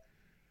athletic.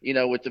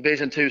 With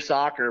Division II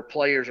soccer,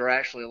 players are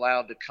actually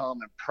allowed to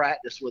come and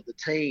practice with the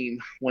team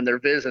when they're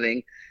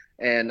visiting.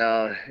 And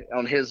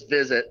on his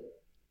visit,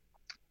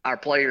 our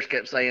players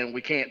kept saying,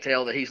 we can't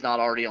tell that he's not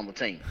already on the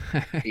team.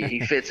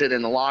 He fits it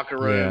in the locker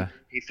room. Yeah.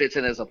 He fits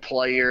in as a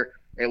player.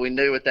 And we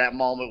knew at that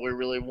moment we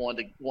really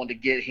wanted to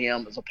get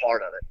him as a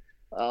part of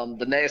it.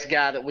 The next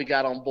guy that we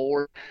got on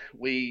board,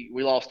 we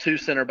lost 2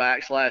 center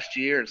backs last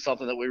year, and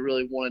something that we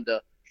really wanted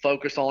to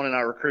focus on in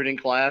our recruiting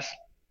class.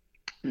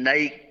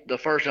 Nate, the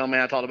first young man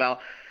I talked about,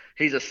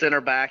 He's a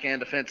center back and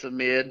defensive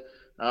mid.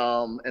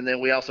 And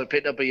then we also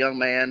picked up a young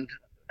man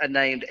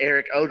named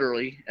Eric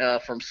Oderly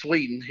from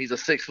Sweden. He's a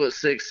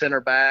 6'6"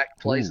 center back,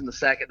 plays in the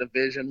second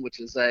division, which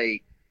is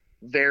a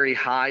very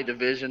high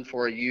division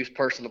for a youth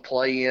person to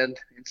play in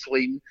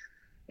Sweden.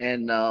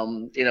 And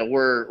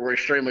we're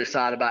extremely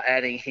excited about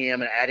adding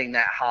him and adding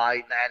that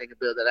height and adding a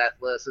bit of that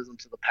athleticism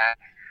to the pack.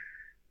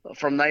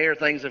 From there,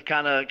 things have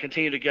kind of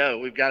continued to go.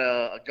 We've got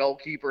a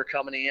goalkeeper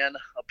coming in,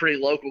 a pretty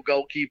local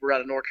goalkeeper out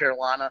of North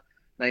Carolina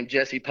named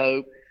Jesse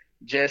Pope.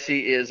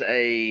 Jesse is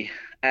a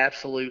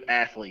absolute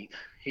athlete.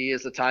 He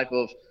is the type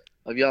of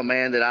young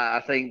man that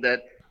I think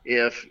that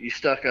if you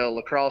stuck a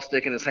lacrosse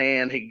stick in his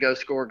hand, he could go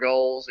score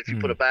goals. If you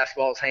put a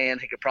basketball in his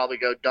hand, he could probably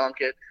go dunk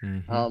it.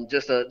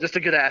 Just a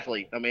good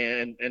athlete. I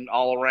mean, and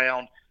all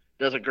around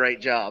does a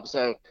great job.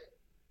 So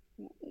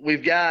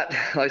we've got,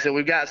 like I said,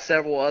 we've got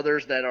several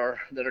others that are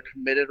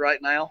committed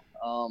right now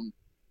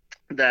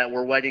that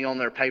we're waiting on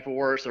their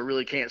paperwork. So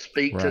really can't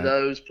speak to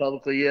those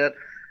publicly yet.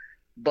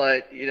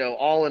 But,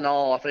 all in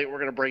all, I think we're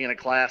going to bring in a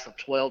class of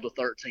 12 to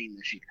 13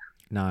 this year.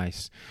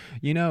 Nice.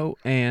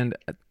 And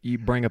you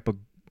bring up a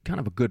kind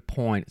of a good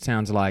point. It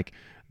sounds like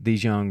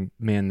these young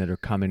men that are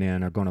coming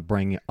in are going to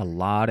bring a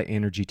lot of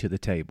energy to the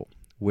table,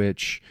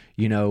 which,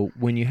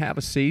 when you have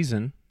a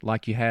season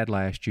like you had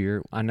last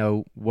year, I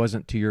know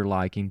wasn't to your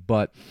liking,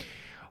 but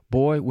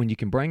boy, when you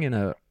can bring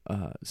in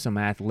some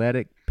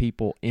athletic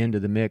people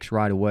into the mix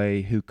right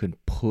away who can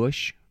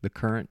push the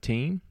current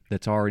team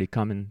that's already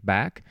coming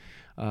back,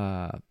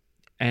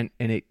 and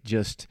it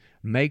just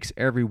makes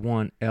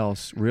everyone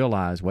else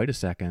realize, wait a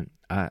second,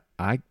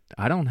 I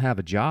don't have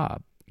a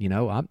job.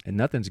 And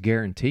nothing's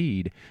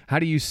guaranteed. How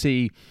do you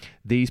see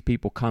these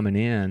people coming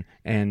in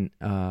and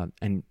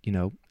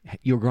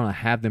you're going to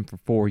have them for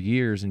 4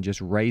 years and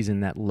just raising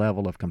that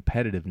level of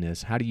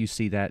competitiveness? How do you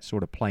see that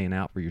sort of playing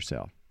out for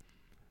yourself?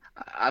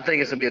 I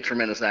think it's going to be a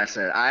tremendous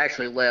asset. I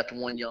actually left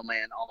one young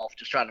man off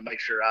just trying to make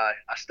sure I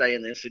stay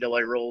in the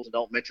NCAA rules and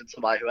don't mention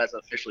somebody who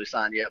hasn't officially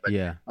signed yet.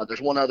 But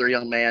there's one other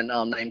young man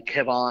named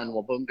Kevon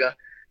Wabunga.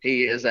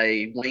 He is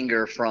a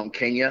winger from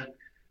Kenya.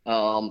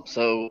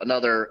 So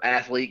another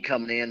athlete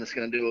coming in that's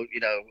going to do,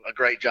 a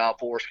great job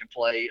for us, can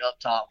play up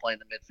top, play in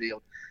the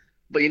midfield.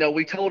 But,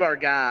 we told our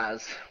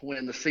guys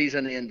when the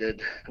season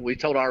ended, we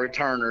told our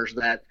returners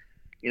that,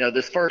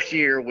 this first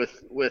year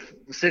with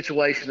the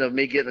situation of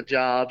me getting a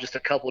job just a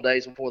couple of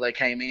days before they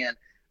came in,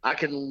 I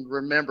can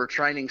remember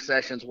training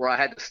sessions where I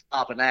had to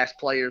stop and ask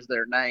players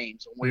their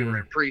names when we were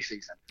in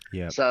preseason.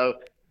 Yep. So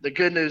the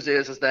good news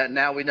is that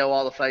now we know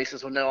all the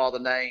faces, we know all the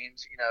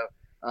names,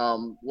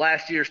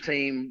 last year's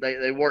team,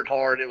 they worked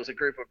hard. It was a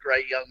group of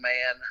great young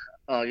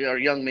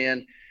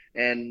men,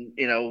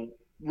 and,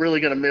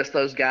 really going to miss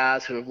those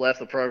guys who have left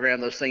the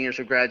program, those seniors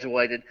who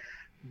graduated.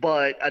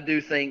 But I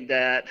do think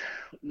that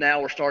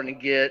now we're starting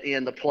to get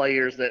in the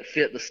players that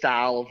fit the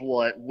style of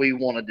what we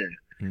want to do.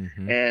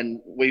 And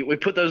we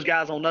put those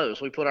guys on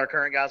those. We put our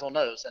current guys on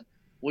those. And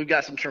we've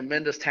got some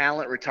tremendous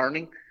talent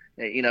returning.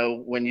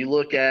 When you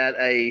look at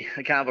a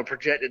kind of a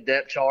projected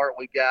depth chart,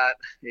 we've got,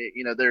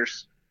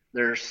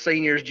 there's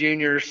seniors,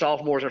 juniors,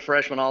 sophomores, and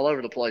freshmen all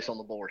over the place on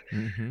the board.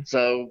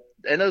 So,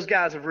 and those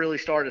guys have really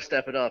started to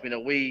step it up.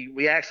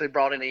 We actually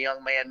brought in a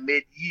young man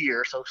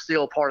mid-year, so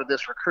still part of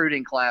this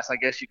recruiting class, I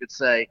guess you could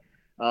say,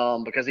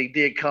 because he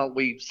did come.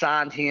 We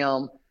signed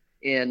him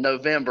in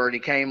November, and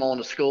he came on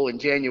to school in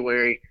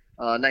January,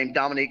 named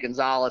Dominique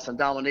Gonzalez. And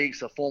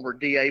Dominique's a former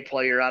DA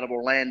player out of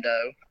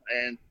Orlando,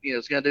 and,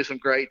 is going to do some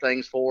great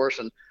things for us.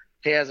 And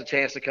he has a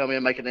chance to come in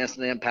and make an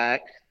instant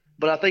impact.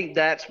 But I think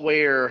that's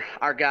where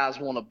our guys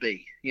want to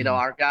be.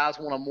 Our guys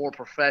want a more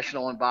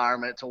professional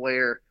environment to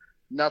where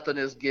nothing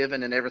is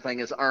given and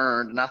everything is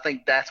earned. And I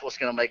think that's what's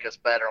going to make us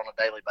better on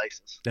a daily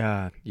basis.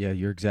 Yeah,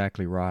 you're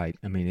exactly right.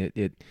 I mean,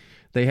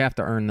 they have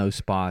to earn those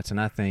spots. And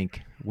I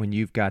think when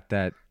you've got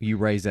that, you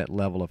raise that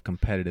level of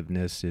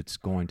competitiveness, it's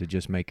going to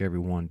just make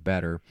everyone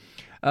better.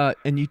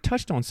 And you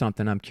touched on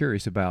something I'm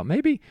curious about.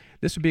 Maybe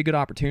this would be a good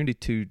opportunity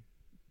to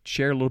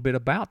share a little bit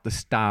about the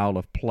style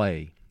of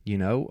play.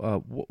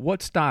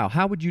 What style?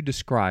 How would you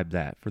describe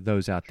that for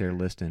those out there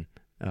listening?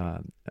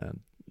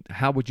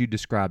 How would you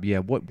describe?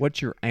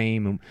 What's your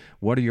aim, and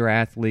what are your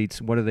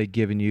athletes? What are they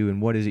giving you,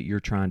 and what is it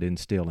you're trying to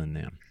instill in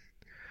them?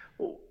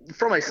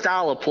 From a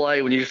style of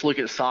play, when you just look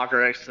at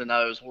soccer X's and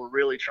O's, we're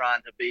really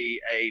trying to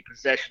be a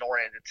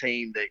possession-oriented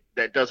team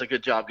that does a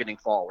good job getting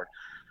forward.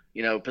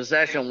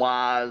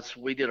 Possession-wise,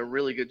 we did a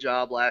really good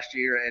job last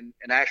year and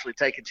actually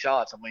taking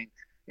shots. I mean,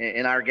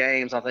 in our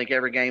games, I think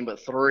every game but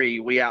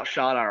 3, we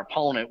outshot our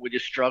opponent. We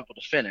just struggled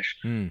to finish.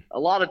 A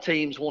lot of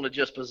teams want to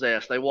just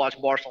possess. They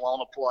watch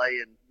Barcelona play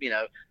and,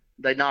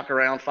 they knock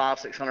around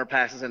 500-600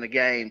 passes in a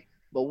game.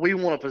 But we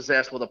want to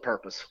possess with a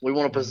purpose. We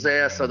want to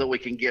possess so that we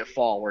can get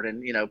forward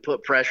and,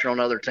 put pressure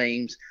on other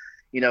teams.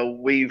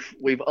 We've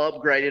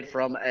upgraded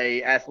from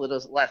a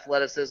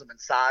athleticism and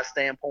size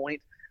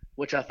standpoint,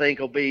 which I think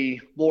will be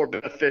more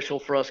beneficial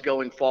for us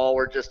going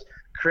forward, just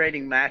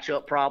creating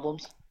matchup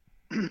problems.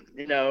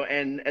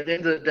 And at the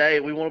end of the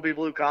day, we want to be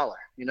blue collar.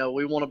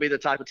 We want to be the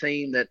type of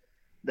team that,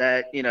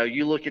 that,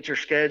 you look at your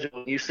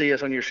schedule, you see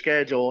us on your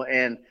schedule,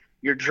 and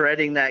you're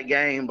dreading that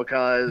game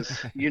because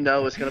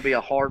it's going to be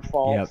a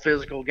hard-fought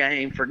physical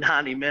game for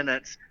 90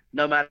 minutes,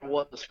 no matter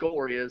what the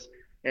score is.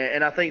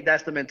 And I think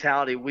that's the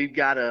mentality we've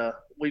got to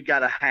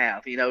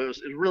have. It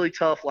was really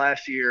tough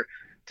last year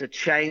to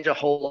change a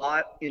whole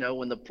lot.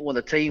 When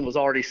the team was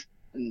already,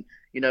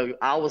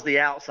 I was the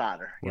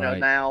outsider. Right.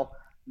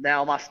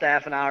 Now my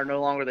staff and I are no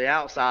longer the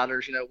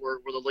outsiders. We're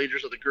the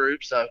leaders of the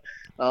group. So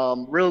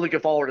really looking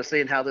forward to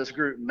seeing how this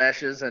group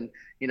meshes. And,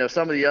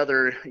 some of the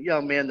other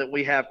young men that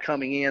we have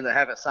coming in that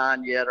haven't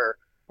signed yet are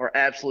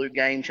absolute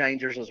game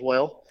changers as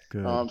well.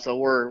 So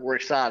we're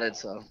excited.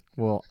 So,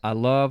 well, I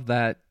love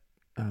that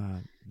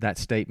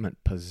statement,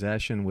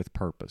 possession with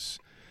purpose.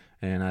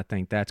 And I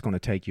think that's going to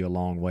take you a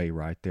long way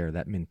right there,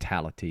 that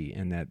mentality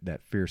and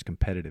that fierce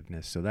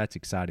competitiveness. So that's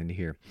exciting to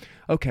hear.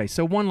 Okay,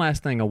 so one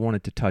last thing I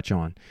wanted to touch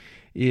on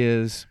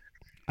is,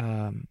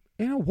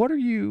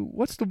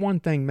 what's the one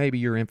thing maybe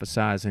you're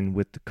emphasizing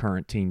with the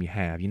current team you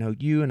have?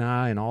 You and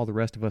I and all the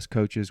rest of us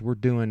coaches, we're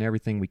doing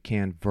everything we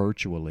can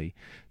virtually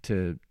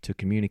to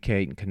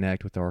communicate and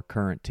connect with our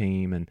current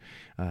team and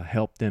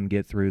help them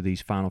get through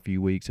these final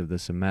few weeks of the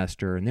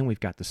semester. And then we've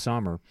got the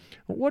summer.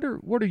 What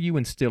are you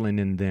instilling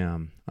in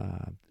them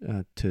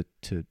to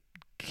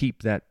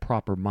keep that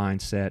proper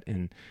mindset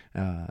and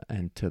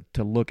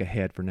to look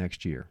ahead for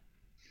next year?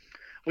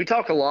 We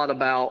talk a lot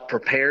about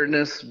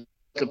preparedness.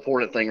 The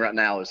important thing right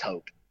now is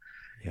hope.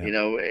 Yeah.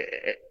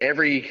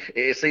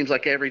 It seems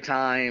like every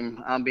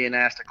time I'm being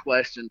asked a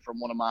question from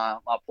one of my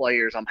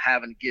players, I'm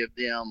having to give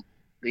them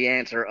the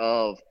answer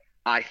of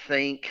I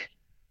think,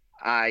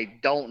 I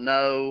don't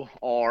know,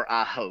 or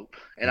I hope.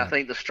 And I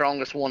think the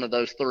strongest one of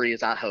those three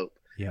is I hope.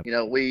 Yep.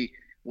 We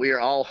are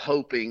all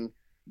hoping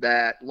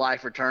that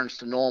life returns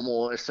to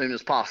normal as soon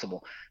as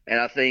possible. And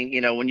I think,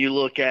 when you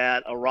look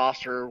at a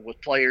roster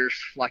with players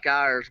like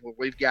ours, where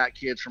we've got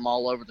kids from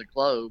all over the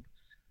globe,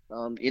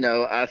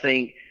 I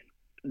think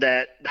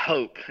that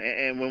hope.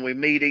 And when we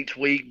meet each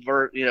week,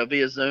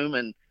 via Zoom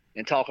and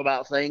talk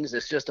about things,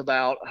 it's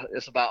about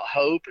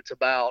hope. It's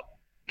about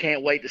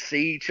can't wait to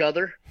see each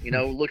other.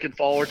 Looking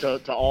forward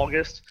to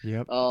August.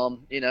 Yep.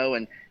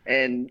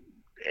 And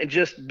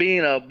just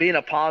being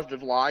a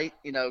positive light.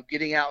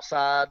 Getting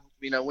outside.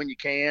 When you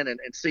can and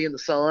seeing the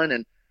sun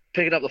and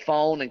picking up the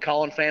phone and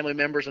calling family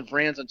members and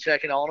friends and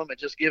checking on them and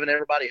just giving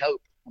everybody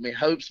hope. I mean,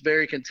 hope's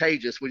very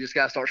contagious. We just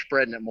got to start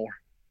spreading it more.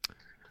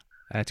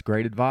 That's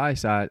great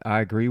advice. I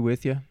agree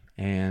with you.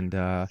 And,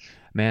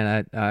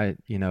 man, I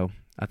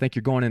think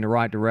you're going in the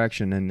right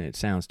direction, and it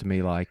sounds to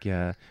me like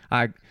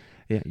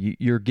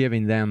you're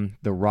giving them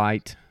the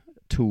right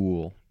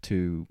tool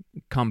to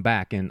come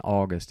back in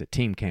August at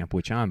team camp,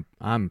 which I'm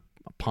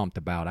pumped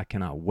about. I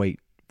cannot wait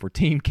for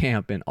team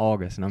camp in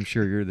August, and I'm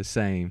sure you're the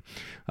same.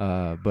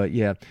 But,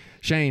 yeah,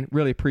 Shane,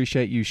 really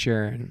appreciate you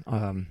sharing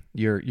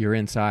your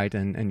insight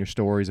and your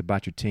stories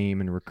about your team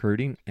and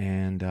recruiting,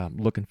 and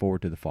looking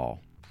forward to the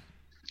fall.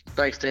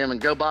 Thanks, Tim,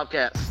 and go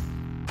Bobcats.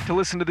 To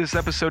listen to this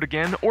episode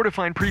again or to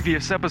find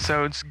previous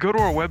episodes, go to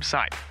our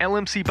website,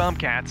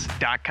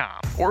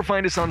 lmcbobcats.com, or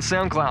find us on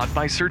SoundCloud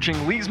by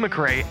searching Lees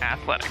McRae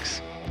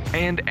Athletics.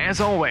 And as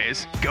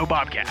always, go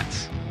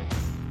Bobcats!